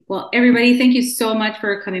Well, everybody, thank you so much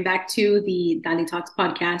for coming back to the Dali Talks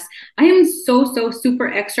podcast. I am so super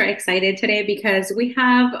extra excited today because we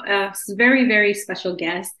have a very, very special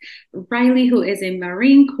guest, Riley, who is a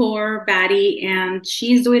Marine Corps baddie, and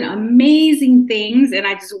she's doing amazing things. And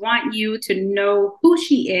I just want you to know who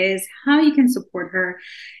she is, how you can support her,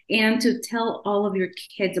 and to tell all of your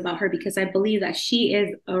kids about her because I believe that she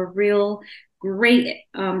is a real great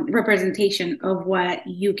representation of what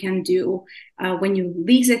you can do when you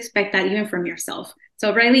least expect that, even from yourself.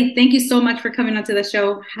 So, Riley, thank you so much for coming onto the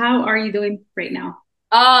show. How are you doing right now?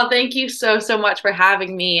 Oh, thank you so much for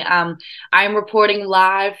having me. I'm reporting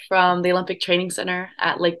live from the Olympic Training Center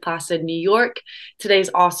at Lake Placid, New York. Today's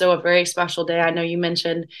also a very special day. I know you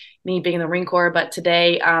mentioned me being in the Marine Corps, but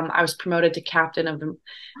today I was promoted to captain of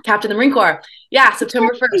the Marine Corps. Yeah,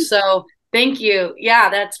 September 1st. So thank you. Yeah,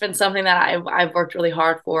 that's been something that I've worked really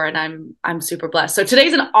hard for, and I'm super blessed. So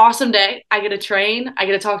today's an awesome day. I get to train. I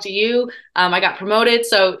get to talk to you. I got promoted.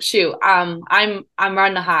 So shoot, I'm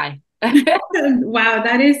riding a high. Wow,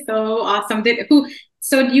 that is so awesome.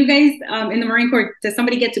 So do you guys in the Marine Corps, does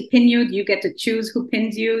somebody get to pin you? Do you get to choose who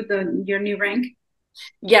pins you, your new rank?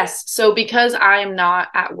 Yes. So because I am not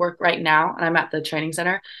at work right now and I'm at the training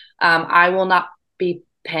center, I will not be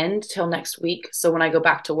pinned till next week. So when I go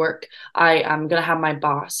back to work, I am going to have my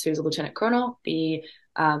boss, who's a lieutenant colonel, be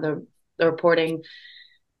the reporting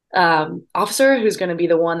officer, who's going to be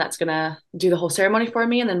the one that's going to do the whole ceremony for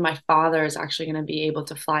me. And then my father is actually going to be able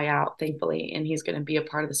to fly out, thankfully, and he's going to be a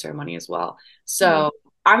part of the ceremony as well. Oh, So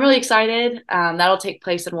I'm really excited. That'll take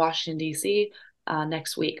place in Washington, D.C.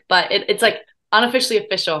 Next week. But it's like unofficially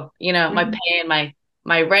official. You know, my mhm. pay and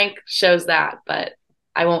my rank shows that, but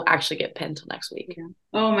I won't actually get pinned till next week. Yeah.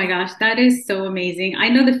 Oh my gosh, that is so amazing. I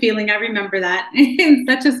know the feeling. I remember that.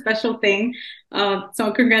 It's such a special thing.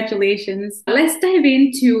 So congratulations. Let's dive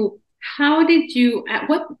into at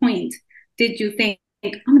what point did you think,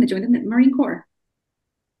 I'm going to join the Marine Corps?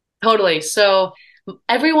 Totally. So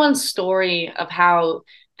everyone's story of how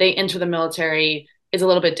they enter the military is a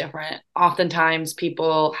little bit different. Oftentimes,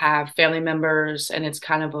 people have family members, and it's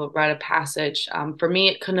kind of a rite of passage. For me,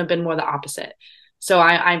 it couldn't have been more the opposite. So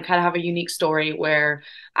I kind of have a unique story where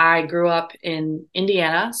I grew up in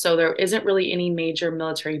Indiana, so there isn't really any major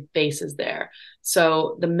military bases there.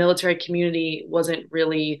 So the military community wasn't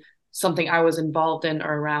really something I was involved in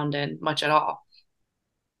or around in much at all.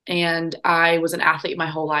 And I was an athlete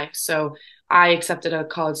my whole life. So I accepted a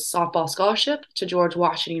college softball scholarship to George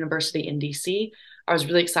Washington University in DC. I was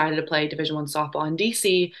really excited to play Division One softball in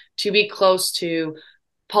DC to be close to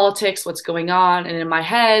politics, what's going on. And in my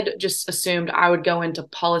head, just assumed I would go into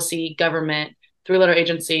policy, government, three-letter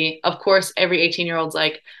agency. Of course, every 18-year-old's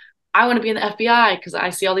like, I want to be in the FBI because I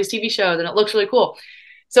see all these TV shows and it looks really cool.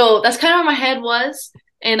 So that's kind of where my head was.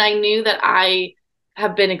 And I knew that I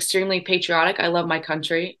have been extremely patriotic. I love my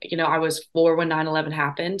country. You know, I was 4 when 9/11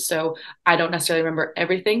 happened. So I don't necessarily remember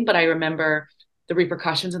everything, but I remember the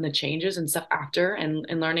repercussions and the changes and stuff after, and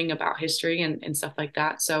learning about history and stuff like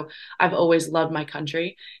that. So I've always loved my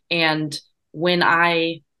country. And when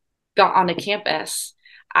I got onto campus,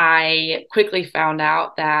 I quickly found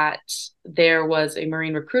out that there was a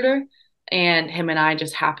Marine recruiter, and him and I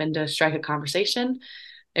just happened to strike a conversation.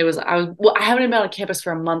 I haven't been on campus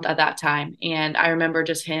for a month at that time, and I remember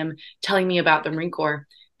just him telling me about the Marine Corps.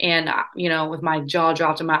 And you know, with my jaw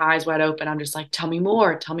dropped and my eyes wide open, I'm just like, tell me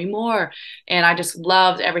more, tell me more. And I just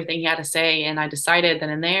loved everything he had to say. And I decided then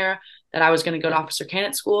and there that I was going to go to officer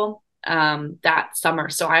candidate school that summer.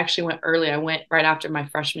 So I actually went early. I went right after my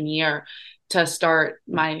freshman year to start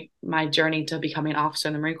my journey to becoming an officer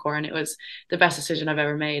in the Marine Corps, and it was the best decision I've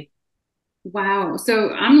ever made. Wow. So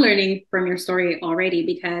I'm learning from your story already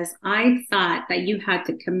because I thought that you had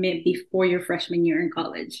to commit before your freshman year in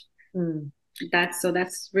college. Mm.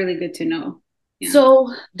 That's really good to know. Yeah.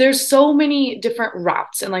 So there's so many different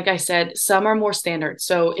routes. And like I said, some are more standard.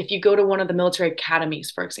 So if you go to one of the military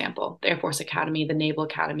academies, for example, the Air Force Academy, the Naval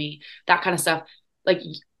Academy, that kind of stuff, like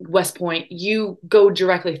West Point, you go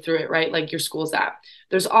directly through it, right? Like your school's at.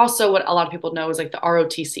 There's also what a lot of people know is like the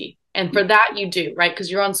ROTC. And for that, you do, right?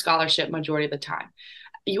 Because you're on scholarship majority of the time.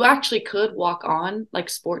 You actually could walk on like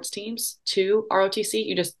sports teams to ROTC.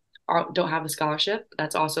 You just don't have the scholarship.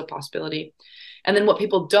 That's also a possibility. And then what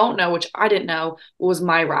people don't know, which I didn't know, was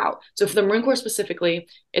my route. So for the Marine Corps specifically,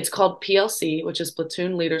 it's called PLC, which is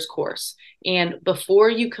Platoon Leaders Course. And before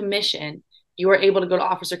you commission, you are able to go to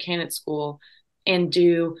Officer Candidate School and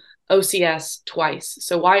do OCS twice.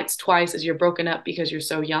 So why it's twice is you're broken up because you're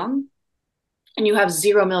so young and you have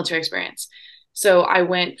zero military experience. So I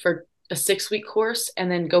went for a 6-week course and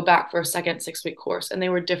then go back for a second 6-week course, and they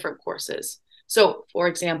were different courses. So, for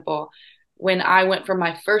example, when I went for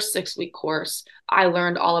my first 6-week course, I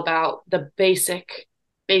learned all about the basic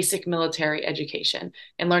military education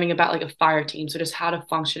and learning about like a fire team. So just how to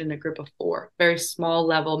function in a group of 4, very small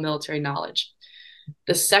level military knowledge.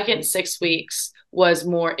 The second 6 weeks was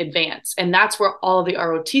more advanced. And that's where all of the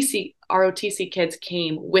ROTC kids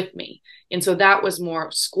came with me. And so that was more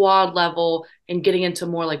squad level and getting into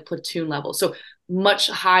more like platoon level. So much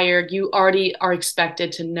higher. You already are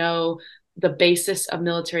expected to know the basis of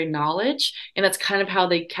military knowledge. And that's kind of how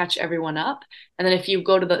they catch everyone up. And then if you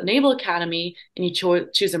go to the Naval Academy and you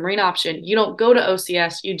choose a Marine option, you don't go to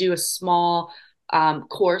OCS, you do a small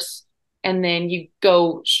course, and then you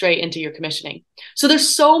go straight into your commissioning. So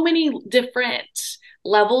there's so many different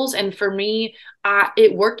levels. And for me,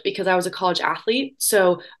 it worked because I was a college athlete.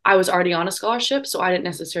 So I was already on a scholarship. So I didn't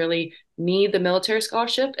necessarily need the military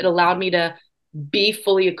scholarship. It allowed me to be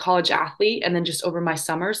fully a college athlete, and then just over my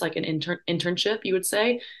summers, like an internship, you would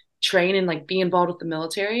say, train and like be involved with the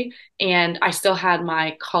military. And I still had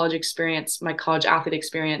my college experience, my college athlete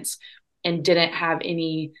experience, and didn't have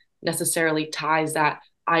any necessarily ties that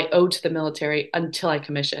I owed to the military until I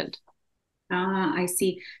commissioned. Ah, I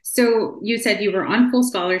see. So you said you were on full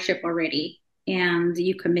scholarship already and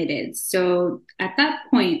you committed. So at that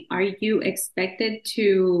point, are you expected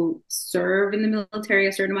to serve in the military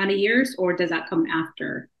a certain amount of years, or does that come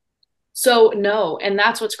after? So no, and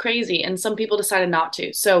that's what's crazy. And some people decided not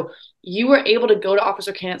to. So you were able to go to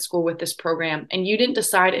officer candidate school with this program, and you didn't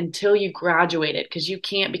decide until you graduated, because you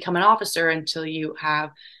can't become an officer until you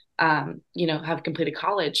have completed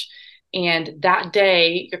college. And that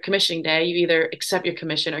day, your commissioning day, you either accept your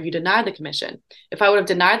commission or you deny the commission. If I would have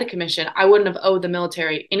denied the commission, I wouldn't have owed the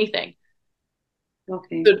military anything.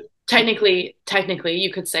 Okay. So technically,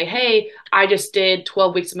 you could say, hey, I just did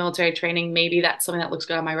 12 weeks of military training. Maybe that's something that looks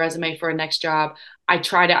good on my resume for a next job. I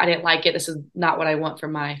tried it. I didn't like it. This is not what I want for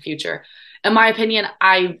my future. In my opinion,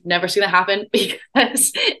 I've never seen that happen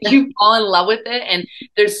because you fall in love with it, and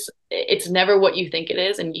it's never what you think it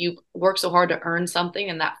is. And you work so hard to earn something,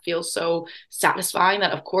 and that feels so satisfying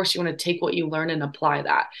that of course you want to take what you learn and apply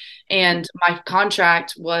that. And my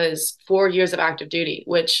contract was 4 years of active duty,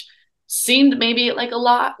 which seemed maybe like a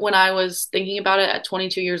lot when I was thinking about it at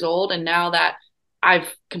 22 years old. And now that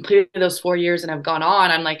I've completed those 4 years and I've gone on,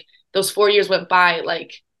 I'm like, those 4 years went by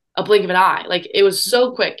like a blink of an eye. Like it was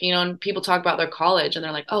so quick, and people talk about their college and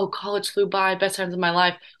they're like, oh, college flew by, best times of my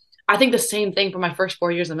life. I think the same thing for my first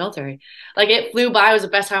 4 years in the military. Like it flew by, it was the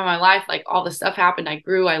best time of my life. Like all the stuff happened. I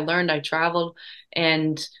grew, I learned, I traveled.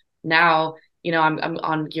 And now, I'm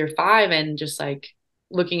on year 5 and just like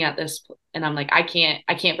looking at this, and I'm like, I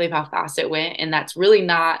can't believe how fast it went. And that's really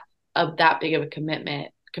not that big of a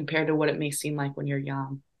commitment compared to what it may seem like when you're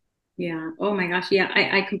young. Yeah. Oh my gosh. Yeah,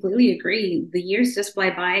 I completely agree. The years just fly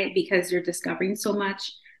by because you're discovering so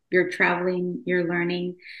much, you're traveling, you're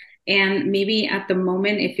learning. And maybe at the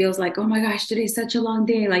moment it feels like, oh my gosh, today's such a long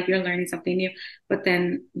day, like you're learning something new. But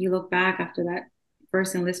then you look back after that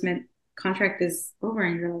first enlistment contract is over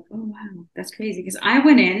and you're like, oh wow, that's crazy. Because I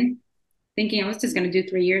went in thinking I was just going to do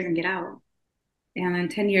 3 years and get out. And then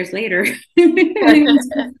 10 years later, and I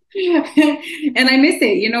miss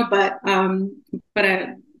it, but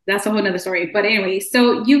that's a whole nother story. But anyway,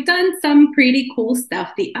 so you've done some pretty cool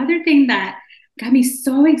stuff. The other thing that got me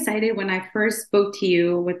so excited when I first spoke to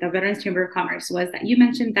you with the Veterans Chamber of Commerce was that you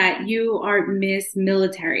mentioned that you are Miss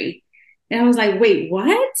Military. And I was like, wait,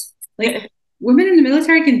 what? Like women in the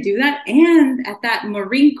military can do that? And at that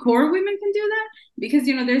Marine Corps, women can do that? Because,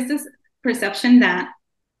 there's this perception that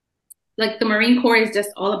like the Marine Corps is just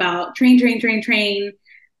all about train, train, train, train.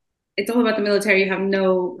 It's all about the military. You have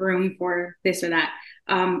no room for this or that.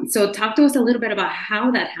 So talk to us a little bit about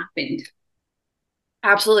how that happened.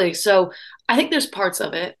 Absolutely. So I think there's parts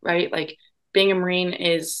of it, right? Like being a Marine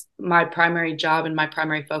is my primary job and my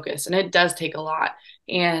primary focus, and it does take a lot.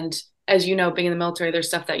 And as you know, being in the military, there's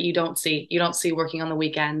stuff that you don't see. You don't see working on the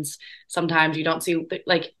weekends. Sometimes you don't see,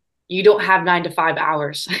 like, you don't have 9 to 5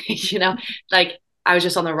 hours, like I was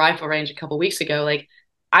just on the rifle range a couple weeks ago. Like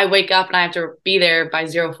I wake up and I have to be there by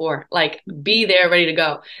 04, like be there ready to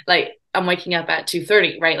go. Like I'm waking up at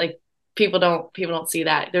 2:30, right? Like people don't see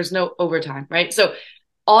that. There's no overtime, right? So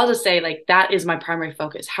all to say, like that is my primary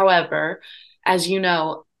focus. However, as you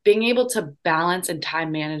know, being able to balance and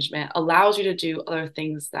time management allows you to do other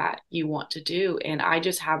things that you want to do. And I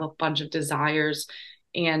just have a bunch of desires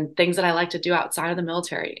and things that I like to do outside of the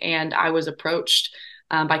military. And I was approached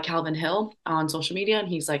by Calvin Hill on social media, and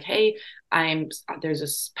he's like, "Hey, there's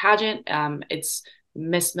this pageant. It's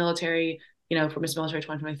Miss Military, for Miss Military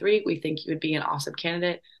 2023. We think you would be an awesome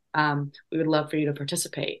candidate. We would love for you to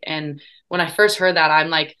participate." And when I first heard that, I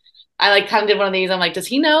like kind of did one of these. I'm like, does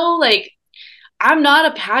he know? Like, I'm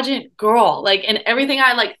not a pageant girl. Like, and everything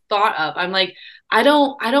I like thought of, I'm like, I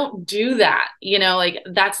don't do that. Like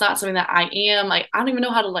that's not something that I am. Like, I don't even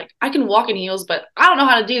know how to like, I can walk in heels, but I don't know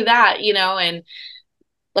how to do that, and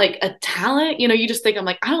like a talent, you just think I'm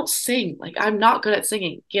like, I don't sing. Like, I'm not good at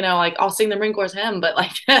singing, like I'll sing the Marine Corps hymn, but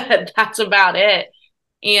like, that's about it.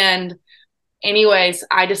 And anyways,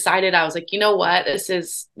 I decided, I was like, you know what? This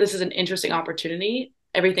is an interesting opportunity.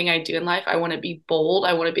 Everything I do in life, I want to be bold.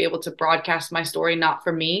 I want to be able to broadcast my story, not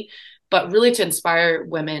for me, but really to inspire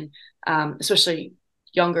women, especially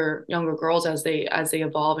younger girls as they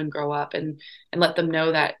evolve and grow up, and let them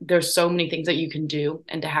know that there's so many things that you can do,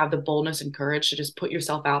 and to have the boldness and courage to just put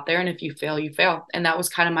yourself out there. And if you fail, you fail. And that was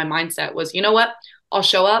kind of my mindset, was, you know what? I'll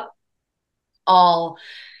show up. I'll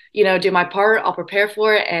do my part. I'll prepare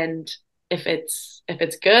for it. And if it's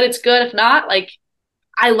good, it's good. If not, like,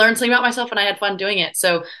 I learned something about myself and I had fun doing it.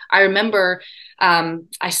 So I remember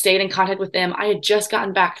I stayed in contact with them. I had just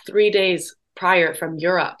gotten back 3 days prior from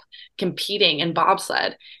Europe competing in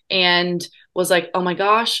bobsled, and was like, oh my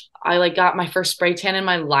gosh, I like got my first spray tan in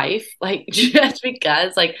my life, like just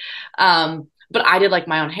because like, but I did like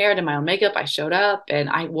my own hair, did my own makeup. I showed up and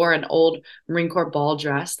I wore an old Marine Corps ball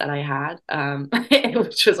dress that I had,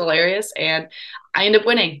 which was hilarious. And I ended up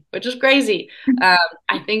winning, which was crazy.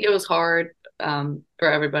 I think it was hard for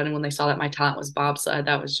everybody when they saw that my talent was bobsled.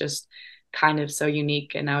 That was just kind of so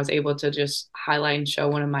unique. And I was able to just highlight and show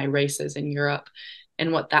one of my races in Europe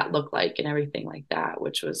and what that looked like and everything like that,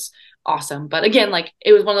 which was awesome. But again, like,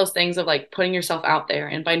 it was one of those things of like putting yourself out there.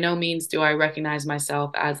 And by no means do I recognize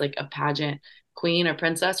myself as like a pageant queen or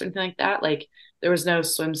princess or anything like that. Like, there was no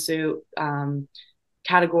swimsuit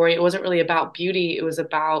category. It wasn't really about beauty. It was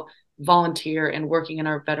about volunteer and working in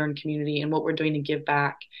our veteran community and what we're doing to give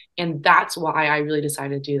back. And that's why I really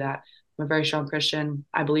decided to do that. I'm a very strong Christian.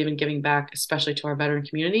 I believe in giving back, especially to our veteran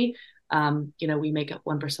community. We make up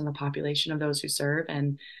 1% of the population of those who serve.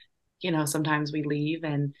 And, sometimes we leave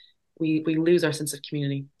and we lose our sense of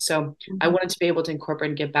community. So I wanted to be able to incorporate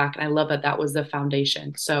and give back. And I love that that was the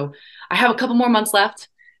foundation. So I have a couple more months left,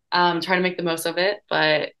 trying to make the most of it.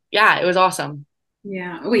 But yeah, it was awesome.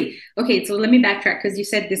 Yeah. Wait. Okay. So let me backtrack, because you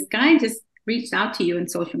said this guy just reached out to you in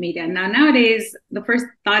social media. Now, nowadays, the first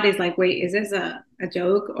thought is like, wait, is this a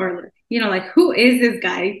joke? Or, like, who is this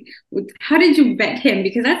guy? How did you vet him?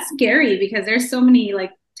 Because that's scary, because there's so many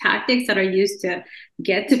like tactics that are used to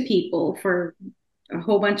get to people for a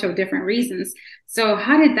whole bunch of different reasons. So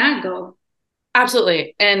how did that go?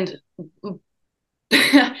 Absolutely. And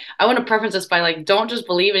I want to preference this by like, don't just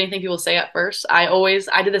believe anything people say at first. I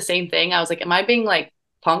did the same thing. I was like, am I being like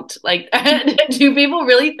punked? Like, do people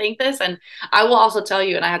really think this? And I will also tell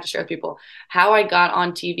you, and I have to share with people, how I got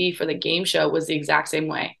on TV for the game show was the exact same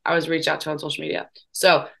way. I was reached out to on social media.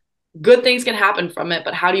 So good things can happen from it,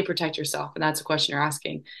 but how do you protect yourself? And that's the question you're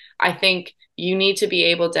asking. I think you need to be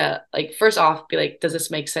able to, like, first off, be like, does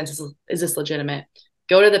this make sense? Is this legitimate?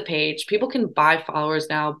 Go to the page. People can buy followers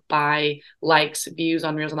now, buy likes, views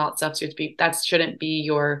on reels and all that stuff. So that shouldn't be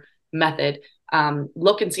your method.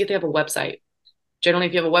 Look and see if they have a website. Generally,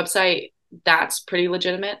 if you have a website, that's pretty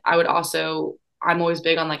legitimate. I'm always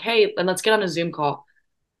big on like, hey, then let's get on a Zoom call.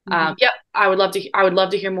 Yeah, I would love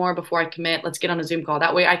to hear more before I commit. Let's get on a Zoom call.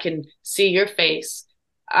 That way I can see your face.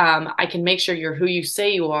 I can make sure you're who you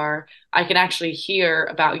say you are. I can actually hear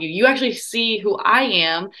about you. You actually see who I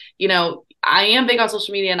am. I am big on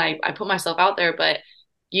social media and I put myself out there, but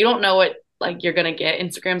you don't know what like you're gonna get.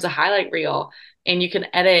 Instagram's a highlight reel and you can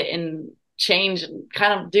edit and change and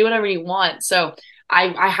kind of do whatever you want. So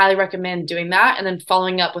I highly recommend doing that, and then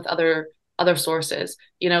following up with other sources,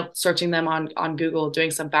 searching them on Google,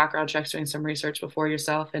 doing some background checks, doing some research before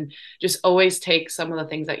yourself, and just always take some of the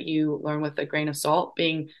things that you learn with a grain of salt.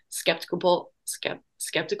 Being skeptical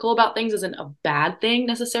about things isn't a bad thing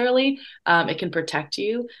necessarily. It can protect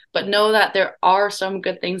you, but know that there are some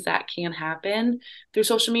good things that can happen through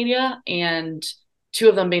social media. And two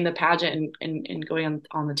of them being the pageant and going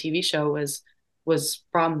on the TV show was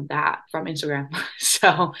from Instagram.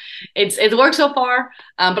 So it's worked so far.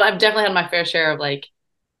 But I've definitely had my fair share of like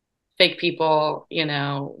fake people,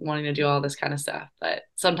 wanting to do all this kind of stuff. But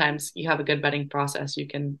sometimes you have a good vetting process. You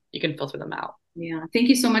can filter them out. Yeah. Thank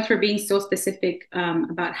you so much for being so specific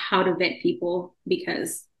about how to vet people,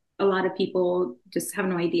 because a lot of people just have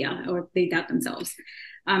no idea, or they doubt themselves.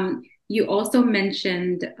 You also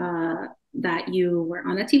mentioned that you were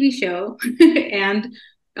on a TV show and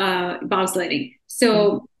bobsledding.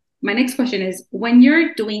 So my next question is, when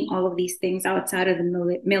you're doing all of these things outside of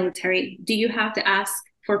the military, do you have to ask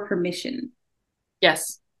for permission?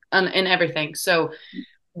 Yes, and everything. So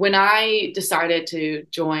when I decided to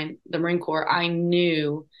join the Marine Corps, I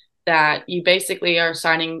knew that you basically are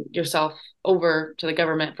signing yourself over to the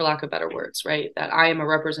government, for lack of better words, right? That I am a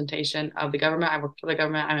representation of the government. I work for the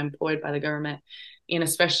government. I'm employed by the government. And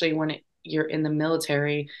especially when you're in the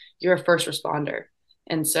military, you're a first responder.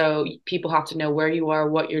 And so people have to know where you are,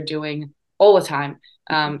 what you're doing all the time.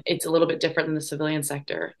 It's a little bit different than the civilian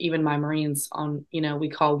sector. Even my Marines on, we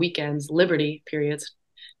call weekends liberty periods,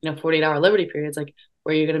 48-hour liberty periods, like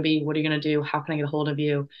where you're going to be, what are you going to do? How can I get a hold of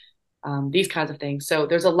you? These kinds of things. So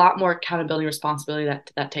there's a lot more accountability and responsibility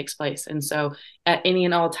that takes place. And so at any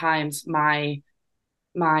and all times, my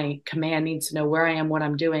command needs to know where I am, what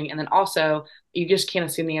I'm doing. And then also you just can't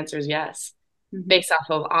assume the answer is yes. Mm-hmm. Based off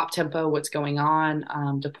of op tempo, what's going on,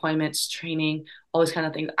 deployments, training, all those kind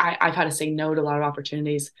of things. I've had to say no to a lot of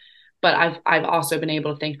opportunities, but I've also been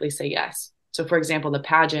able to thankfully say yes. So for example, the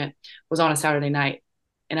pageant was on a Saturday night.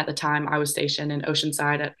 And at the time I was stationed in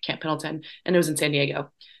Oceanside at Camp Pendleton, and it was in San Diego.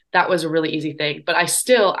 That was a really easy thing. But I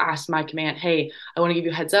still asked my command, hey, I want to give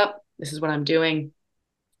you a heads up. This is what I'm doing.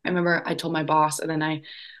 I remember I told my boss, and then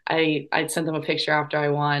I sent them a picture after I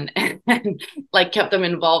won, and like kept them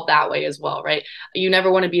involved that way as well, right? You never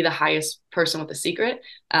want to be the highest person with a secret,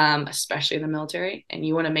 especially in the military, and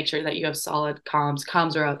you want to make sure that you have solid comms.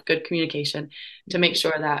 Comms are a good communication to make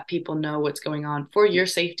sure that people know what's going on for your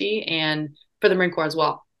safety and for the Marine Corps as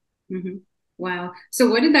well. Mm-hmm. Wow. So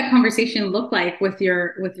what did that conversation look like with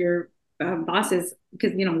your bosses?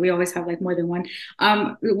 Because, we always have like more than one,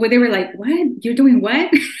 where they were like, what, you're doing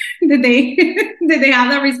what? did they did they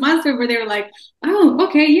have that response where they were like, oh,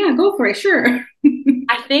 okay, yeah, go for it. Sure.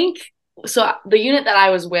 I think so. The unit that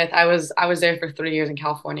I was with, I was there for 3 years in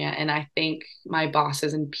California. And I think my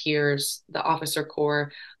bosses and peers, the officer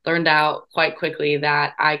corps, learned out quite quickly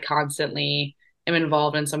that I constantly am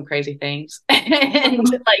involved in some crazy things. And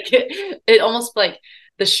like it almost like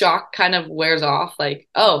the shock kind of wears off. Like,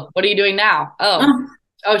 oh, what are you doing now?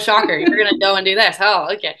 Oh, shocker. You're going to go and do this.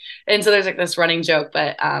 Oh, okay. And so there's like this running joke,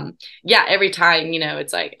 but yeah, every time,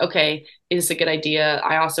 it's like, okay, is this a good idea?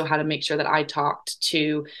 I also had to make sure that I talked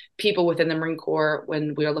to people within the Marine Corps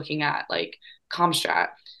when we were looking at like CommStrat,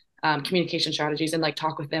 communication strategies, and like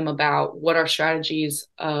talk with them about what are strategies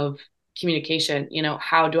of communication.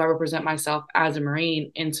 How do I represent myself as a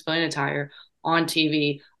Marine in civilian attire on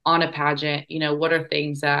TV, on a pageant? What are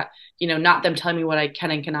things that, not them telling me what I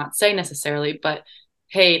can and cannot say necessarily, but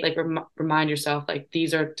hey, like remind yourself, like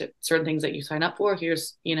these are certain things that you sign up for.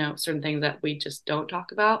 Here's, certain things that we just don't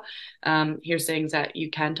talk about. Here's things that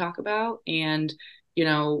you can talk about. And,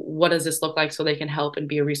 what does this look like so they can help and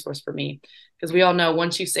be a resource for me? Because we all know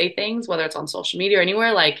once you say things, whether it's on social media or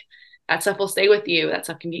anywhere, like that stuff will stay with you. That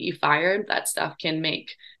stuff can get you fired. That stuff can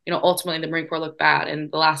make, ultimately the Marine Corps look bad.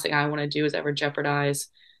 And the last thing I want to do is ever jeopardize,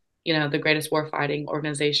 the greatest warfighting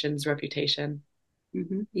organization's reputation.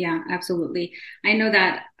 Mm-hmm. Yeah, absolutely. I know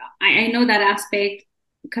that I know that aspect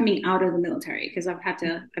coming out of the military, because I've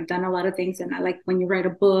done a lot of things, and I like when you write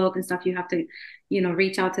a book and stuff, you have to,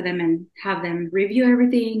 reach out to them and have them review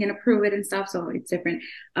everything and approve it and stuff. So it's different.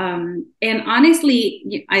 And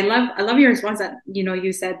honestly, I love your response that,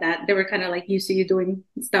 you said that they were kind of like used to you doing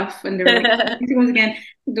stuff, and they were like, again,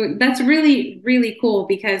 that's really, really cool,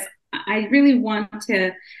 because I really want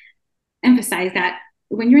to emphasize that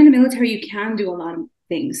when you're in the military, you can do a lot of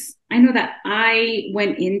things. I know that I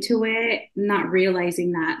went into it not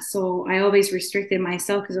realizing that. So I always restricted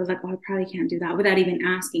myself because I was like, oh, I probably can't do that without even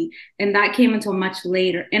asking. And that came until much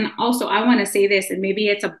later. And also, I want to say this, and maybe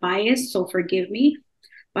it's a bias, so forgive me,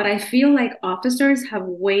 but I feel like officers have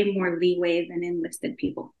way more leeway than enlisted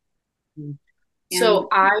people. So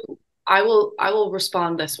I will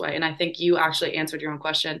respond this way. And I think you actually answered your own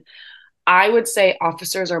question. I would say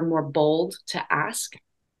officers are more bold to ask.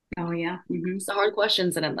 Oh, yeah. Mm-hmm. It's the hard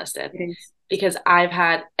questions than enlisted. Because I've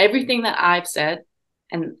had everything that I've said,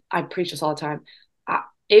 and I preach this all the time.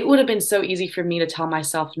 It would have been so easy for me to tell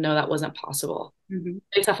myself, no, that wasn't possible. Mm-hmm.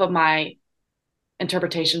 Based off of my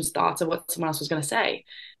interpretations, thoughts of what someone else was going to say.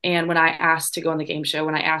 And when I asked to go on the game show,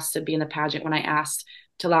 when I asked to be in the pageant, when I asked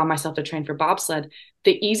to allow myself to train for bobsled,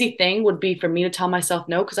 the easy thing would be for me to tell myself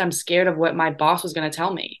no, because I'm scared of what my boss was going to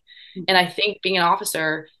tell me. And I think being an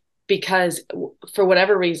officer, because for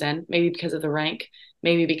whatever reason, maybe because of the rank,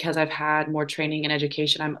 maybe because I've had more training and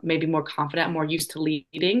education, I'm maybe more confident, I'm more used to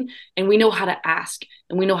leading, and we know how to ask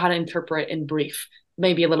and we know how to interpret and brief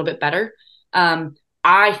maybe a little bit better.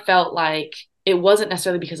 I felt like it wasn't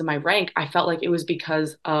necessarily because of my rank. I felt like it was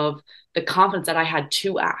because of the confidence that I had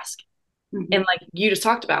to ask. Mm-hmm. And like you just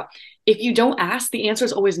talked about, if you don't ask, the answer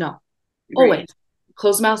is always no. Right. Always.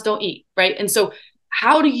 Closed mouths don't eat, right? And so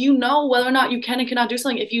how do you know whether or not you can and cannot do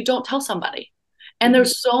something if you don't tell somebody? And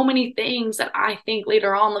there's so many things that I think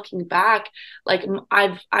later on looking back, like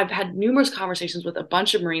I've had numerous conversations with a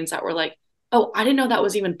bunch of Marines that were like, "Oh, I didn't know that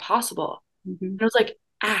was even possible." Mm-hmm. And I was like,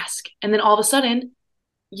 "Ask." And then all of a sudden,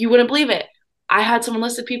 you wouldn't believe it. I had some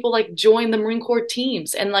enlisted people like join the Marine Corps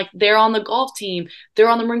teams, and like they're on the golf team, they're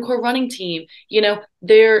on the Marine Corps running team,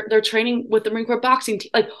 they're training with the Marine Corps boxing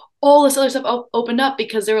team. Like all this other stuff opened up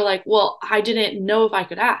because they were like, "Well, I didn't know if I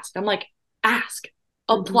could ask." I'm like, "Ask,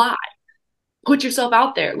 Mm-hmm. apply, put yourself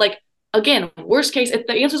out there." Like again, worst case, if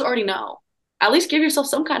the answer is already no, at least give yourself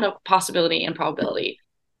some kind of possibility and probability.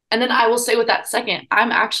 And then I will say with that second,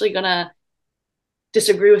 I'm actually gonna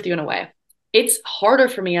disagree with you in a way. It's harder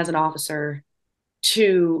for me as an officer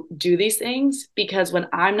to do these things because when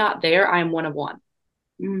I'm not there, I am one of one.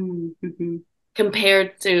 Mm-hmm.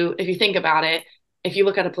 Compared to, if you think about it, if you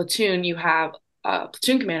look at a platoon, you have a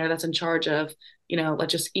platoon commander that's in charge of,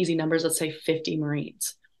 let's just easy numbers, let's say 50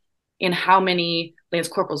 Marines. And how many Lance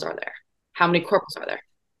Corporals are there? How many corporals are there?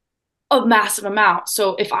 A massive amount.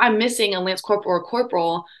 So if I'm missing a Lance Corporal or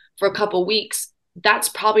Corporal for a couple weeks, that's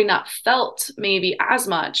probably not felt maybe as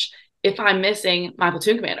much if I'm missing my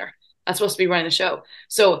platoon commander that's supposed to be running the show.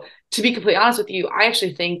 So to be completely honest with you, I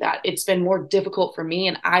actually think that it's been more difficult for me,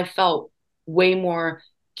 and I felt way more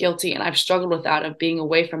guilty, and I've struggled with that of being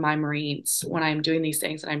away from my Marines when I'm doing these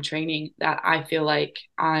things and I'm training, that I feel like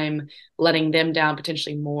I'm letting them down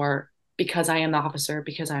potentially more because I am the officer,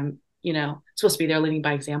 because I'm supposed to be there leading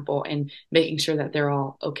by example and making sure that they're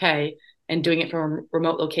all okay, and doing it from a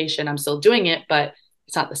remote location. I'm still doing it, but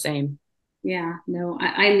it's not the same. Yeah, no,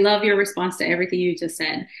 I love your response to everything you just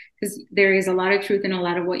said, because there is a lot of truth in a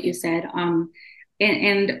lot of what you said.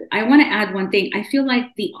 And I want to add one thing. I feel like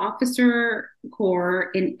the officer corps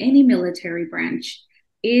in any military branch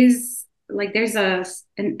is like there's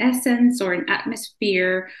an essence or an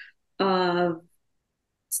atmosphere of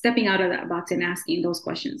stepping out of that box and asking those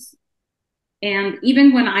questions. And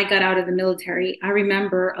even when I got out of the military, I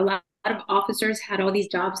remember a lot of officers had all these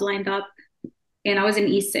jobs lined up, and I was in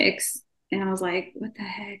E6, and I was like, what the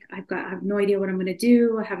heck? I have no idea what I'm going to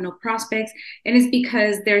do. I have no prospects. And it's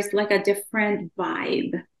because there's like a different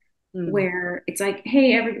vibe Mm. where it's like,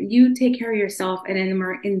 hey, you take care of yourself. And then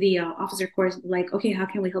we're in the officer course, like, okay, how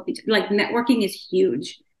can we help each other? Like networking is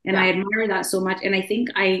huge. And Yeah. I admire that so much. And I think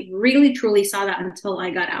I really truly saw that until I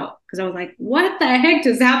got out, because I was like, what the heck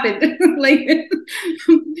just happened? Like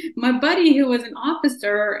my buddy who was an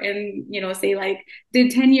officer and, say like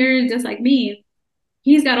did 10 years just like me,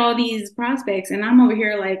 he's got all these prospects and I'm over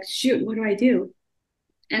here like, shoot, what do I do?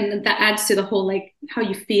 And that adds to the whole like how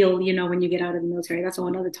you feel, when you get out of the military. That's a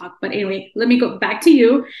whole other talk. But anyway, let me go back to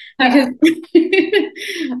you because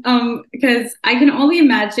because I can only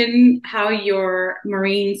imagine how your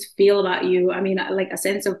Marines feel about you. I mean, like a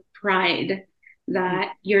sense of pride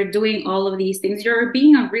that you're doing all of these things. You're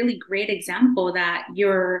being a really great example that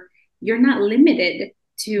you're not limited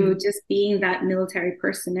to just being that military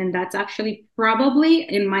person. And that's actually probably,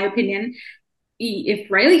 in my opinion, if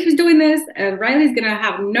Riley was doing this, Riley's going to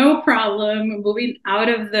have no problem moving out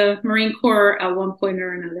of the Marine Corps at one point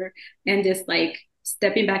or another and just like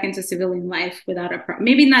stepping back into civilian life without a problem.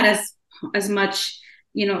 Maybe not as much,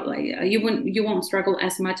 like you won't struggle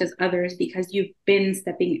as much as others because you've been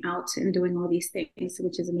stepping out and doing all these things,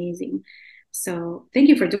 which is amazing. So thank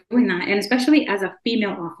you for doing that. And especially as a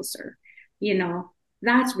female officer,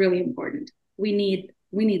 that's really important. We need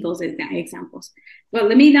those examples. Well,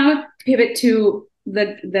 let me now pivot to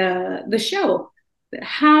the show.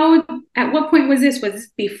 How, at what point was this? Was this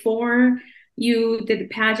before you did the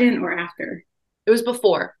pageant or after? It was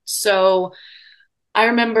before. So I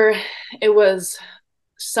remember it was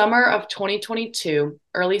summer of 2022,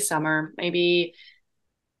 early summer, maybe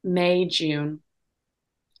May, June.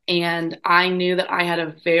 And I knew that I had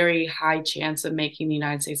a very high chance of making the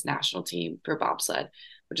United States national team for bobsled,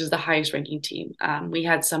 which is the highest ranking team. We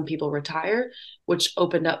had some people retire, which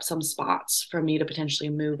opened up some spots for me to potentially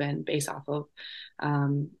move in based off of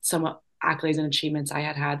some accolades and achievements I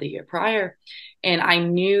had had the year prior. And I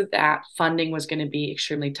knew that funding was going to be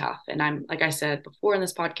extremely tough. And I'm, like I said before in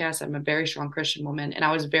this podcast, I'm a very strong Christian woman. And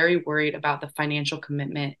I was very worried about the financial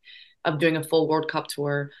commitment of doing a full World Cup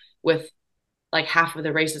tour with like half of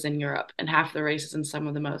the races in Europe and half of the races in some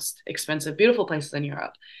of the most expensive, beautiful places in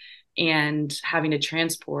Europe, and having to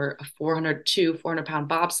transport a 400-pound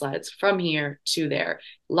bobsleds from here to there,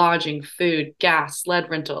 lodging, food, gas, sled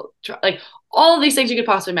rental, like all of these things you could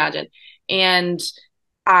possibly imagine. And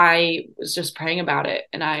I was just praying about it.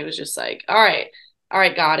 And I was just like, all right,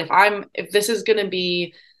 God, if this is going to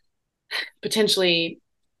be potentially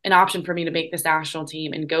an option for me to make this national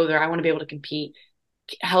team and go there, I want to be able to compete.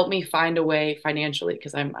 help me find a way financially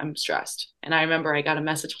because I'm stressed. And I remember I got a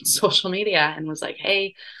message on social media and was like,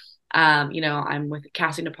 hey, I'm with the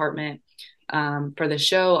casting department for the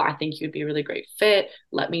show. I think you'd be a really great fit.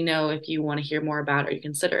 Let me know if you want to hear more about it or you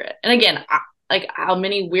consider it. And again, like how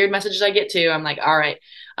many weird messages I get to, I'm like, all right,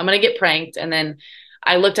 I'm going to get pranked. And then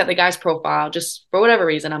I looked at the guy's profile just for whatever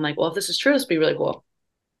reason. I'm like, well, if this is true, this would be really cool.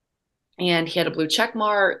 And he had a blue check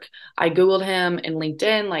mark. I Googled him in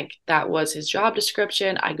LinkedIn, like that was his job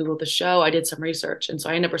description. I Googled the show. I did some research. And so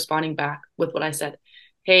I ended up responding back with what I said.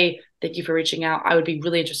 Hey, thank you for reaching out. I would be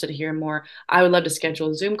really interested to hear more. I would love to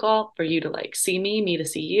schedule a Zoom call for you to like see me to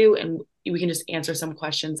see you, and we can just answer some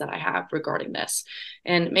questions that I have regarding this.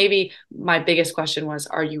 And maybe my biggest question was,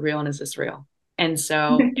 are you real and is this real? And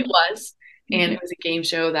so it was. And it was a game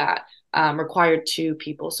show that required two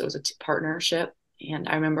people. So it was a partnership. And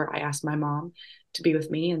I remember I asked my mom to be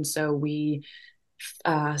with me. And so we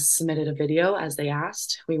submitted a video as they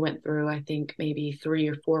asked. We went through, I think, maybe 3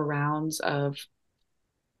 or 4 rounds of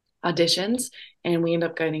auditions, and we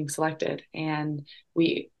ended up getting selected. And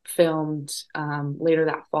we filmed later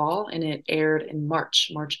that fall, and it aired in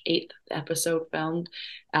March 8th. The episode filmed.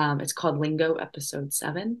 It's called Lingo, episode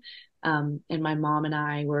 7. And my mom and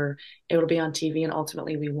I were able to be on TV, and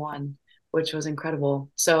ultimately we won, which was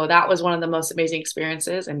incredible. So that was one of the most amazing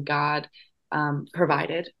experiences, and God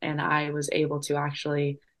provided. And I was able to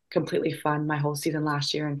actually completely fund my whole season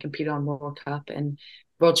last year and compete on World Cup and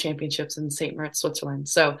World Championships in St. Moritz, Switzerland.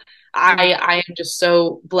 So I am just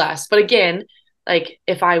so blessed. But again, like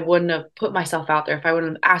if I wouldn't have put myself out there, if I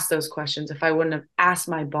wouldn't have asked those questions, if I wouldn't have asked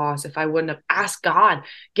my boss, if I wouldn't have asked God,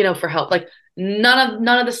 for help, like none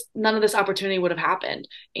of this opportunity would have happened.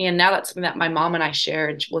 And now that's something that my mom and I share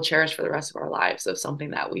and will cherish for the rest of our lives, of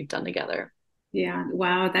something that we've done together. Yeah,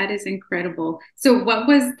 wow, that is incredible. So what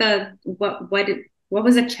was what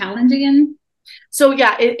was a challenge again? So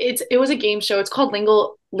yeah, it was a game show. It's called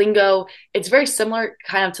Lingo. It's very similar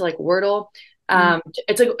kind of to like Wordle. Mm,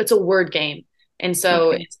 It's a word game. And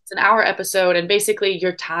so okay. it's an hour episode, and basically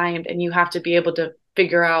you're timed and you have to be able to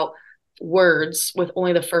figure out words with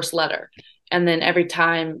only the first letter. And then every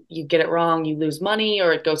time you get it wrong, you lose money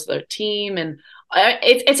or it goes to their team. And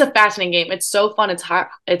it's a fascinating game. It's so fun.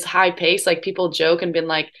 It's high pace. Like people joke and been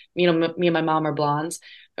like, me and my mom are blondes.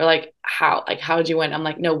 They're like, how did you win? I'm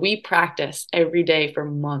like, no, we practiced every day for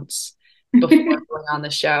months before going on the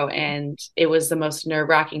show. And it was the most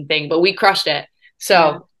nerve-wracking thing, but we crushed it. Yeah.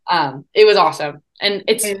 So it was awesome. And And-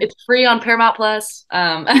 it's free on Paramount Plus.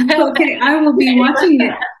 okay, I will be watching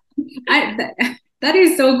it. That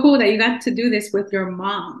is so cool that you got to do this with your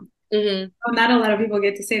mom. Mhm. Not a lot of people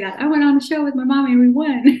get to say that. I went on a show with my mom and we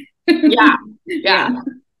won. Yeah, Yeah, yeah.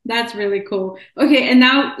 that's really cool. Okay, and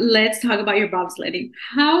now let's talk about your bobsledding.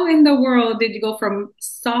 How in the world did you go from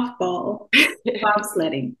softball to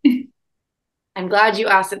bobsledding? I'm glad you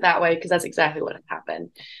asked it that way because that's exactly what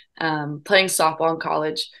happened. Playing softball in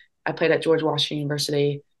college, I played at George Washington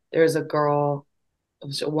University. There's a girl, it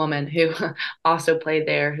was a woman who also played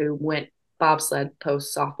there who went bobsled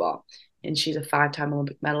post softball, and she's a 5-time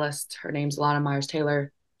Olympic medalist. Her name's Alana Myers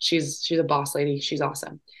Taylor. She's a boss lady. She's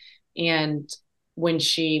awesome. And when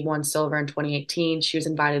she won silver in 2018, she was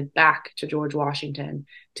invited back to George Washington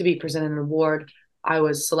to be presented an award. I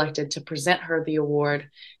was selected to present her the award.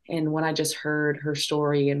 And when I just heard her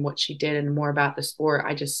story and what she did and more about the sport,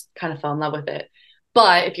 I just kind of fell in love with it.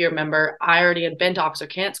 But if you remember, I already had been to officer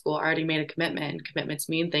candidate school. I already made a commitment, and commitments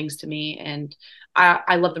mean things to me. And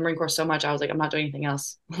I love the Marine Corps so much. I was like, I'm not doing anything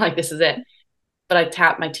else. Like, this is it. But I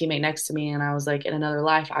tapped my teammate next to me and I was like, in another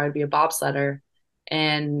life, I would be a bobsledder.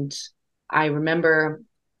 And I remember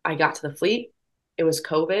I got to the fleet. It was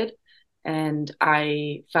COVID. And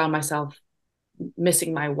I found myself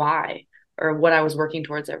missing my why or what I was working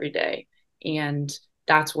towards every day. And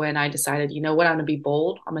that's when I decided, you know what, I'm going to be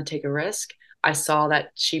bold. I'm going to take a risk. I saw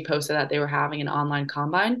that she posted that they were having an online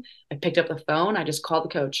combine. I picked up the phone. I just called the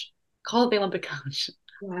coach, called the Olympic coach.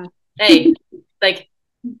 Wow. Hey, like,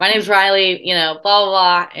 my name's Riley, blah, blah,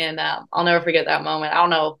 blah. And I'll never forget that moment. I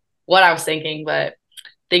don't know what I was thinking, but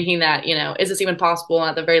thinking that, is this even possible? And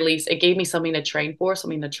at the very least, it gave me something to train for,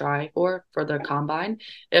 something to try for the combine.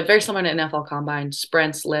 Very similar to NFL combine,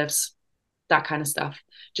 sprints, lifts, that kind of stuff.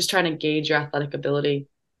 Just trying to gauge your athletic ability.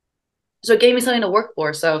 So it gave me something to work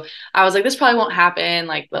for. So I was like, this probably won't happen.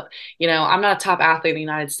 Like, I'm not a top athlete in the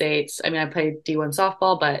United States. I mean, I played D1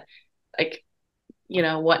 softball, but like,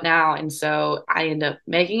 what now? And so I ended up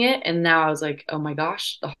making it. And now I was like, oh my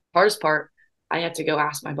gosh, the hardest part, I had to go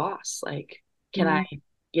ask my boss, like, can I,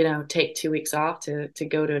 Mm, take 2 weeks off to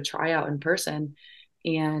go to a tryout in person?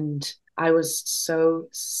 And I was so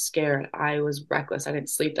scared. I was reckless. I didn't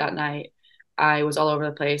sleep that night. I was all over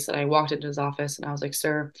the place, and I walked into his office and I was like,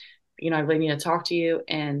 sir, I really need to talk to you.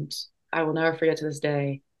 And I will never forget to this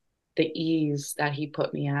day the ease that he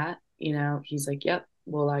put me at. He's like, yep,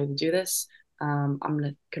 we'll allow you to do this. I'm going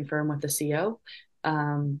to confirm with the CO.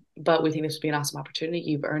 But we think this would be an awesome opportunity.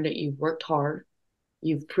 You've earned it. You've worked hard.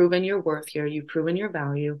 You've proven your worth here. You've proven your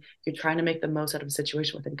value. You're trying to make the most out of a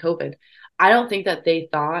situation within COVID. I don't think that they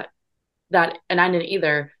thought that, and I didn't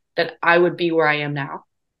either, that I would be where I am now.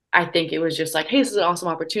 I think it was just like, hey, this is an awesome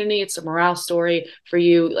opportunity. It's a morale story for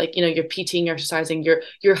you. Like, you're PTing, you're exercising, you're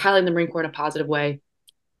highlighting the Marine Corps in a positive way.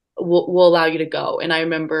 We'll allow you to go. And I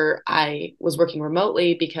remember I was working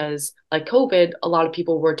remotely because, like COVID, a lot of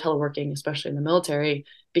people were teleworking, especially in the military,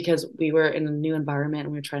 because we were in a new environment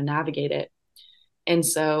and we were trying to navigate it. And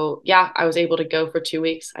so, yeah, I was able to go for 2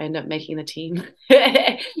 weeks. I ended up making the team.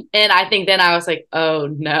 And I think then I was like, oh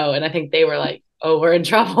no. And I think they were like, oh, we're in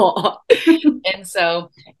trouble. And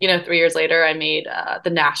so, 3 years later, I made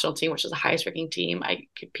the national team, which is the highest ranking team. I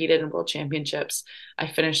competed in world championships. I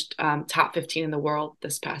finished top 15 in the world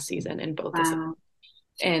this past season in both disciplines.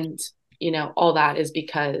 And, all that is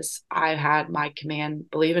because I had my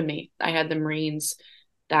command believe in me. I had the Marines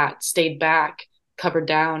that stayed back, covered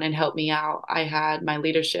down, and helped me out. I had my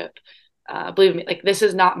leadership believe me. Like, this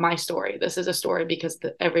is not my story. This is a story because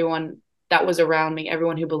everyone that was around me,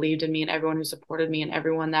 everyone who believed in me, and everyone who supported me, and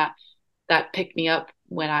everyone that picked me up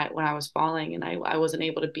when I was falling and I wasn't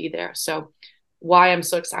able to be there. So why I'm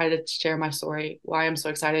so excited to share my story, why I'm so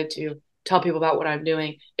excited to tell people about what I'm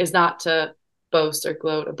doing, is not to boast or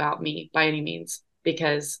gloat about me by any means,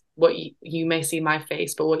 because what you may see my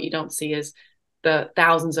face, but what you don't see is the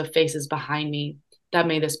thousands of faces behind me that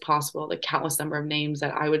made this possible, the countless number of names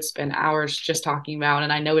that I would spend hours just talking about,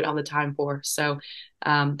 and I know it all the time for. So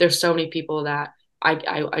there's so many people that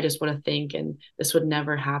I just want to thank, and this would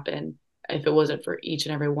never happen if it wasn't for each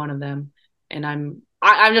and every one of them. And I'm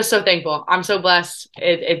just so thankful. I'm so blessed.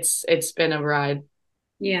 It's been a ride.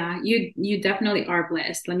 Yeah, you definitely are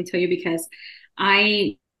blessed. Let me tell you, because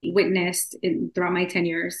I witnessed throughout my 10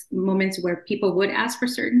 years moments where people would ask for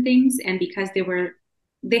certain things, and because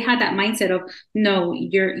they had that mindset of, no,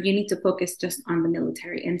 you need to focus just on the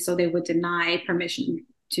military, and so they would deny permission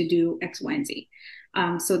to do X, Y, and Z.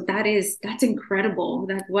 So that's incredible.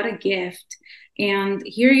 What a gift. And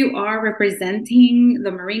here you are representing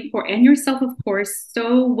the Marine Corps and yourself, of course,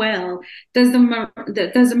 so well. Does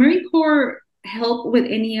the Marine Corps help with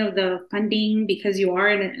any of the funding, because you are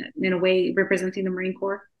in a way representing the Marine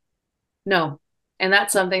Corps? No. And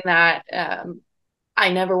that's something that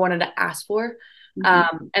I never wanted to ask for.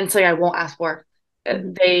 And so I won't ask for.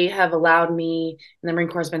 They have allowed me, and the Marine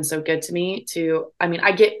Corps has been so good to me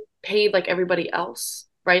I get paid like everybody else,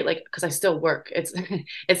 right? Like, because I still work.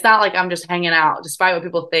 It's not like I'm just hanging out, despite what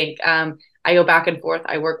people think. I go back and forth.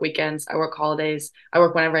 I work weekends. I work holidays. I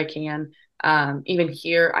work whenever I can. Even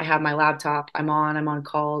here, I have my laptop. I'm on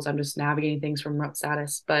calls. I'm just navigating things from remote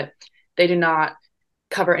status, but they do not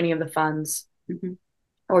cover any of the funds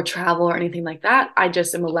or travel or anything like that. I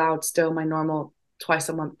just am allowed still my normal twice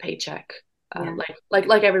a month paycheck,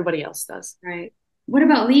 like everybody else does. Right. What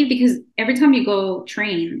about leave? Because every time you go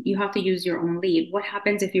train, you have to use your own leave. What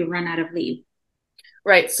happens if you run out of leave?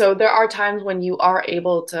 Right. So there are times when you are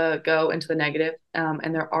able to go into the negative,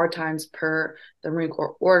 and there are times per the Marine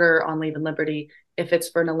Corps order on leave and liberty, if it's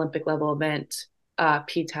for an Olympic level event,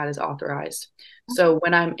 PTAD is authorized. So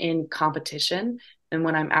when I'm in competition and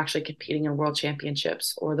when I'm actually competing in world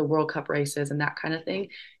championships or the World Cup races and that kind of thing,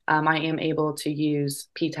 I am able to use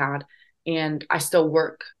PTAD, and I still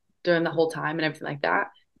work during the whole time and everything like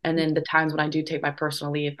that. And then the times when I do take my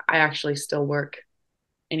personal leave, I actually still work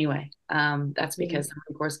anyway. That's because the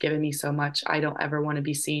Marine Corps has given me so much. I don't ever want to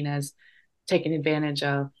be seen as taking advantage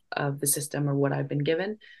of the system or what I've been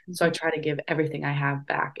given. So I try to give everything I have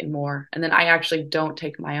back and more. And then I actually don't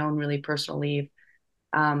take my own really personal leave.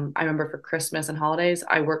 I remember for Christmas and holidays,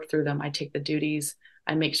 I work through them. I take the duties.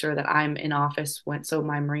 I make sure that I'm in office so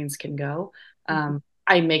my Marines can go.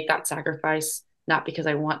 I make that sacrifice, not because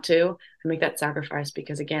I want to. I make that sacrifice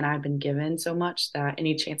because, again, I've been given so much that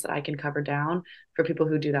any chance that I can cover down for people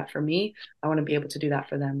who do that for me, I want to be able to do that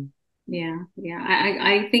for them. Yeah, yeah.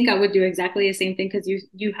 I think I would do exactly the same thing, because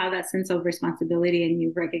you have that sense of responsibility and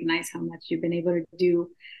you recognize how much you've been able to do.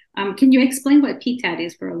 Can you explain what PTAD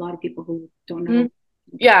is for a lot of people who don't know?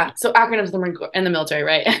 Yeah, so acronyms in the Marine Corps and the military,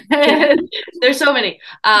 right? There's so many.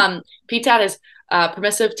 PTAD is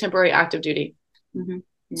permissive temporary active duty. Yeah.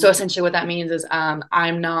 So essentially what that means is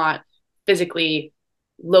I'm not physically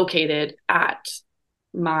located at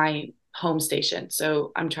my home station.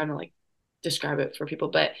 So I'm trying to describe it for people,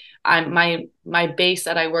 but I'm my base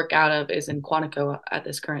that I work out of is in Quantico at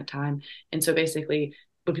this current time. And so basically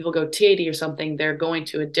when people go TAD or something, they're going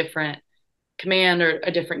to a different command or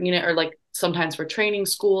a different unit, or like sometimes for training,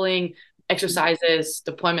 schooling, exercises,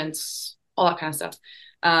 deployments, all that kind of stuff.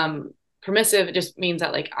 Permissive, it just means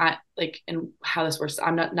that like I like, and how this works,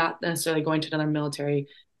 I'm not necessarily going to another military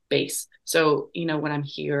base. So, when I'm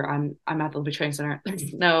here, I'm at the Olympic Training Center.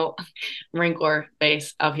 There's no Marine Corps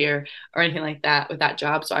base up here or anything like that with that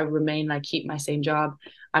job. So I keep my same job.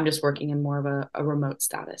 I'm just working in more of a remote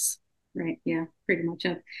status. Right. Yeah. Pretty much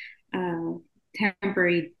a uh,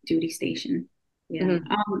 temporary duty station. Yeah.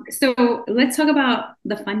 Mm-hmm. So let's talk about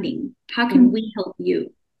the funding. How can Mm-hmm. we help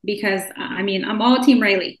you? Because I mean, I'm all Team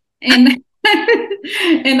Riley, and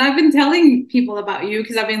and I've been telling people about you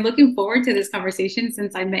because I've been looking forward to this conversation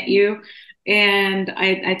since I met you. And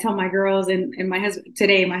I tell my girls and my husband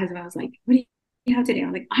today, my husband was like, "What do you have today?"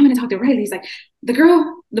 I'm like, "I'm going to talk to Riley." He's like, "The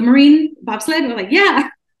girl, the Marine bobsled." We're like, "Yeah."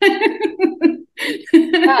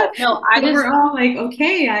 Yeah, no, I So just we're all like,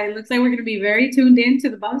 okay, it looks like we're going to be very tuned into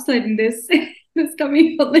the bobsled in this this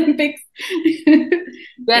coming Olympics. Yeah,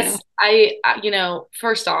 Yes,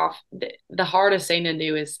 first off, the hardest thing to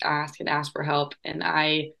do is ask and ask for help. And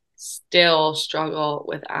I still struggle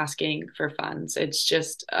with asking for funds. It's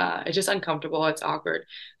just uncomfortable. It's awkward.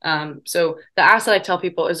 So the ask that I tell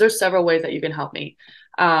people is there's several ways that you can help me.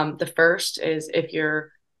 The first is if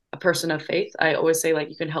you're a person of faith, I always say like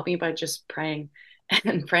you can help me by just praying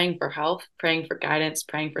and praying for health, praying for guidance,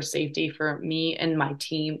 praying for safety for me and my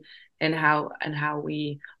team and how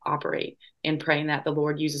we operate, and praying that the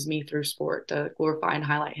Lord uses me through sport to glorify and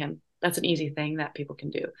highlight him. That's an easy thing that people can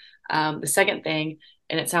do. The second thing,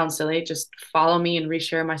 and it sounds silly, just follow me and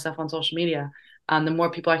reshare myself on social media. The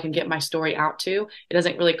more people I can get my story out to, it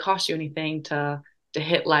doesn't really cost you anything to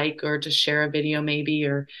hit like or to share a video maybe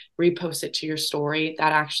or repost it to your story.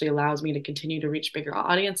 That actually allows me to continue to reach bigger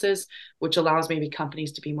audiences, which allows maybe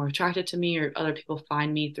companies to be more attracted to me, or other people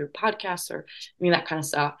find me through podcasts, or that kind of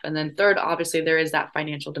stuff. And then third, obviously there is that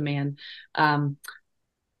financial demand. um,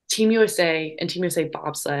 Team USA and Team USA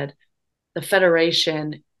bobsled, the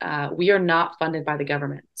federation, we are not funded by the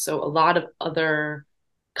government. So a lot of other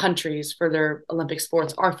countries for their Olympic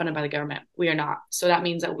sports are funded by the government. We are not. So that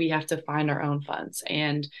means that we have to find our own funds.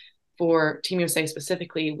 And for Team USA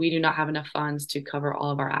specifically, we do not have enough funds to cover all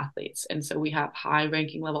of our athletes. And so we have high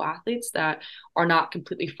ranking level athletes that are not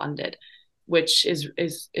completely funded, which is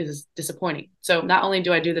disappointing. So not only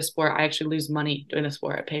do I do the sport, I actually lose money doing the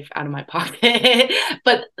sport. I pay out of my pocket,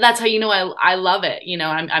 but that's how I love it.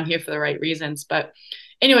 I'm here for the right reasons. But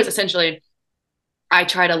anyways, essentially, I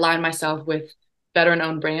try to align myself with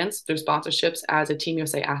veteran-owned brands through sponsorships as a Team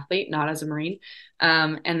USA athlete, not as a Marine.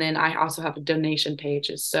 And then I also have a donation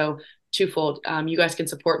page. So twofold. You guys can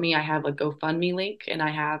support me. I have a GoFundMe link, and I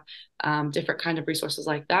have different kind of resources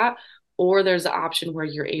like that. Or there's an option where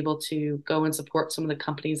you're able to go and support some of the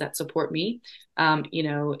companies that support me.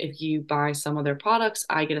 If you buy some of their products,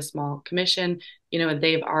 I get a small commission.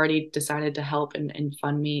 They've already decided to help and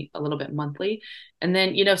fund me a little bit monthly. And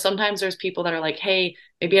then, sometimes there's people that are like, hey,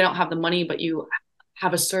 maybe I don't have the money, but you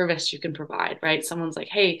have a service you can provide, right? Someone's like,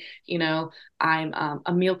 hey, I'm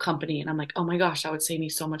a meal company. And I'm like, oh my gosh, that would save me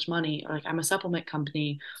so much money. Or like, I'm a supplement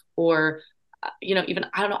company. Or even,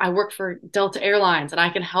 I don't know, I work for Delta Airlines and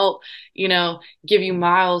I can help, give you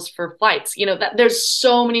miles for flights. That there's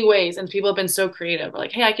so many ways, and people have been so creative.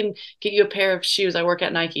 Like, hey, I can get you a pair of shoes. I work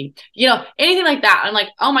at Nike, anything like that. I'm like,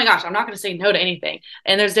 oh my gosh, I'm not going to say no to anything.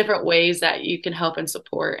 And there's different ways that you can help and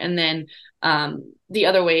support. And then the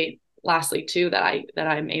other way, lastly, too, that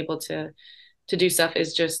I'm able to do stuff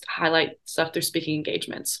is just highlight stuff through speaking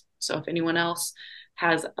engagements. So if anyone else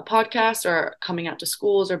has a podcast or coming out to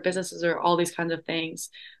schools or businesses or all these kinds of things,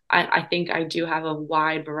 I think I do have a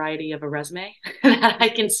wide variety of a resume that I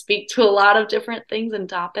can speak to a lot of different things and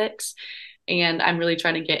topics. And I'm really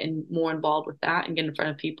trying to get more involved with that and get in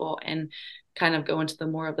front of people and kind of go into the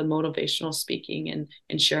more of the motivational speaking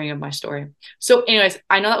and sharing of my story. So anyways,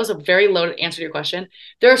 I know that was a very loaded answer to your question.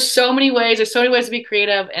 There are so many ways, there's so many ways to be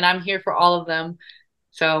creative, and I'm here for all of them.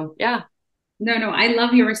 So yeah. no, I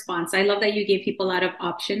love your response. I love that you gave people a lot of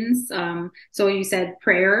options. So you said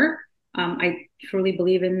prayer. I truly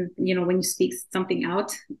believe in, when you speak something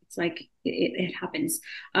out, it's like it happens.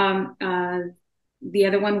 The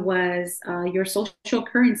other one was your social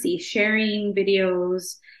currency, sharing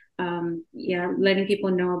videos, yeah, letting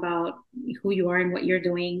people know about who you are and what you're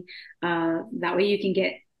doing. That way you can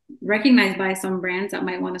get recognized by some brands that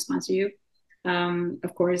might want to sponsor you.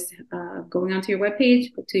 Of course, going onto your webpage,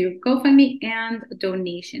 to your GoFundMe and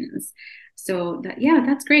donations. So that, yeah,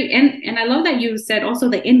 that's great. And I love that you said also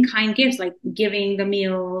the in-kind gifts, like giving the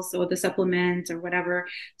meals or the supplements or whatever.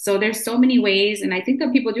 So there's so many ways. And I think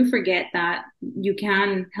that people do forget that you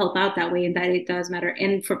can help out that way and that it does matter.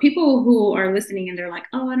 And for people who are listening and they're like,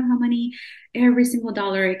 oh, I don't have money, every single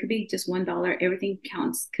dollar, it could be just $1, everything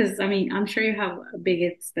counts. Cause I mean, I'm sure you have big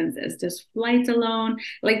expenses, just flights alone.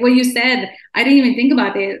 Like what you said, I didn't even think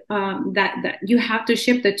about it. That you have to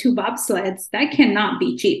ship the 2 bobsleds. That cannot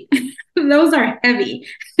be cheap. Those are heavy.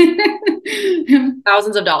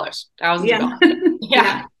 Thousands of dollars, thousands of Yeah. dollars.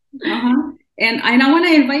 Yeah. Yeah. Uh-huh. And I want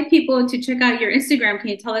to invite people to check out your Instagram. Can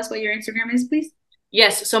you tell us what your Instagram is, please?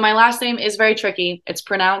 Yes. So my last name is very tricky. It's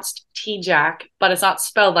pronounced T-Jack, but it's not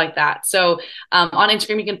spelled like that. So on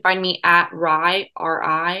Instagram, you can find me at RI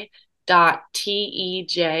dot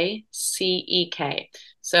TEJCEK.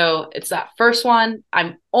 So it's that first one.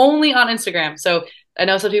 I'm only on Instagram. So I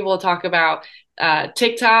know some people will talk about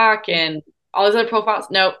TikTok and all those other profiles.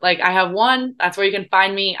 No, like I have one. That's where you can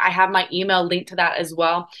find me. I have my email linked to that as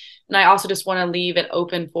well. And I also just want to leave it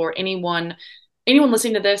open for anyone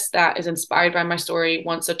listening to this that is inspired by my story,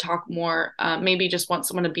 wants to talk more, maybe just wants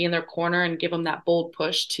someone to be in their corner and give them that bold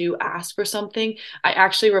push to ask for something. I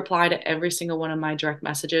actually reply to every single one of my direct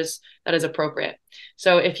messages that is appropriate.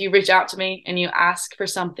 So if you reach out to me and you ask for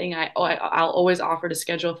something, I'll always offer to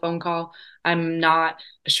schedule a phone call. I'm not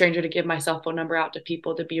a stranger to give my cell phone number out to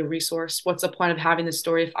people to be a resource. What's the point of having this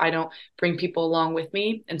story if I don't bring people along with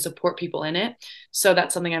me and support people in it? So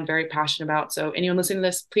that's something I'm very passionate about. So anyone listening to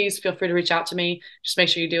this, please feel free to reach out to me. Just make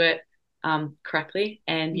sure you do it correctly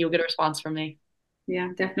and you'll get a response from me. Yeah,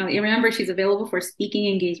 definitely. And remember, she's available for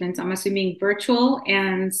speaking engagements. I'm assuming virtual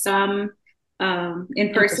and some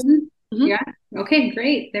in person. Mm-hmm. Yeah. Okay,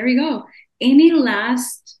 great. There we go. Any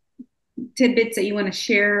last tidbits that you want to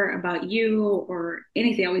share about you or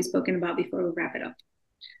anything that we've spoken about before we wrap it up?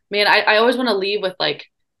 Man, I always want to leave with like,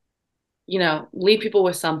 leave people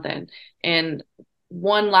with something. And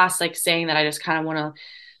one last like saying that I just kind of want to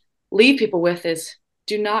leave people with is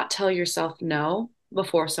do not tell yourself no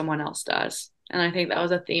before someone else does. And I think that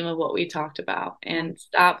was a theme of what we talked about. And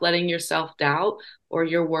stop letting your self doubt or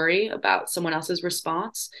your worry about someone else's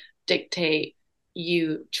response dictate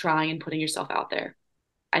you trying and putting yourself out there.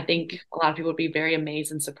 I think a lot of people would be very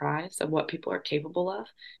amazed and surprised of what people are capable of.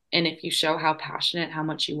 And if you show how passionate, how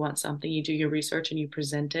much you want something, you do your research and you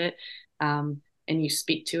present it, and you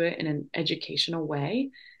speak to it in an educational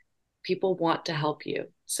way, people want to help you.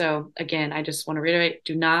 So again, I just want to reiterate,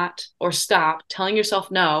 do not or stop telling yourself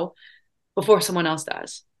no before someone else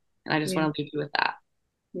does. And I just want to leave you with that.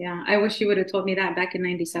 Yeah, I wish you would have told me that back in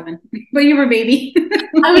 97, but you were a baby.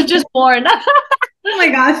 I was just born. Oh my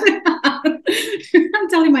gosh. I'm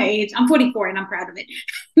telling my age. I'm 44 and I'm proud of it.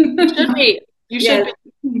 You should be. You should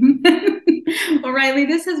be. Well, Riley,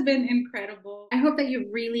 this has been incredible. I hope that you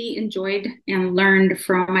really enjoyed and learned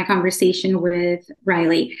from my conversation with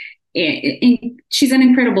Riley. She's an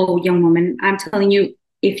incredible young woman. I'm telling you,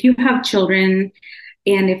 if you have children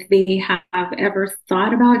and if they have ever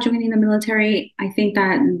thought about joining the military, I think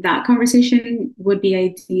that that conversation would be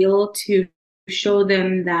ideal to show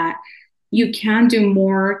them that you can do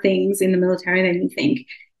more things in the military than you think.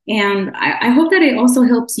 And I hope that it also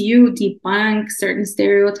helps you debunk certain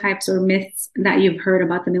stereotypes or myths that you've heard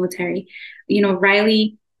about the military.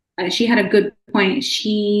 Riley, she had a good point.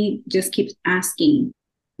 She just keeps asking.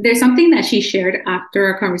 There's something that she shared after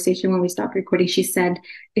our conversation when we stopped recording. She said,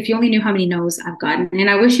 if you only knew how many no's I've gotten. And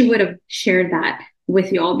I wish you would have shared that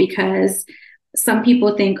with y'all, because some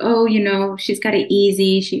people think, oh, she's got it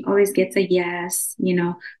easy. She always gets a yes,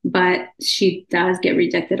 but she does get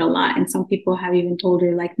rejected a lot. And some people have even told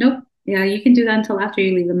her like, nope, yeah, you can do that until after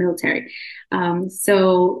you leave the military.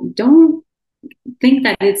 So don't think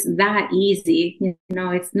that it's that easy.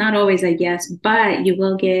 It's not always a yes, but you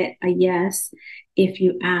will get a yes if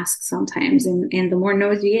you ask sometimes. And the more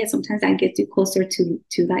no's you get, sometimes that gets you closer to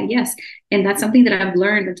that yes. And that's something that I've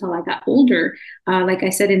learned until I got older. Like I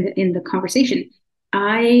said in the conversation,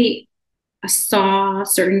 I saw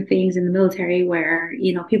certain things in the military where,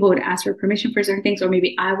 people would ask for permission for certain things, or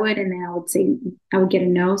maybe I would, and then I would get a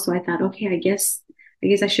no. So I thought, okay, I guess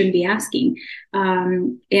I shouldn't be asking.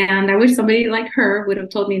 And I wish somebody like her would have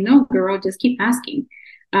told me, no, girl, just keep asking.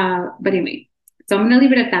 But anyway, so I'm going to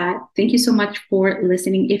leave it at that. Thank you so much for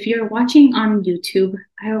listening. If you're watching on YouTube,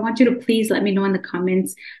 I want you to please let me know in the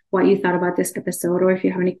comments what you thought about this episode, or if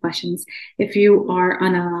you have any questions. If you are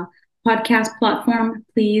on a podcast platform,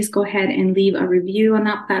 please go ahead and leave a review on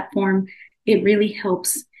that platform. It really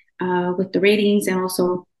helps with the ratings, and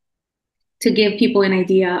also to give people an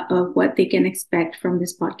idea of what they can expect from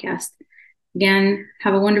this podcast. Again,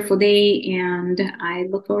 have a wonderful day, and I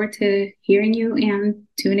look forward to hearing you and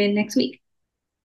tune in next week.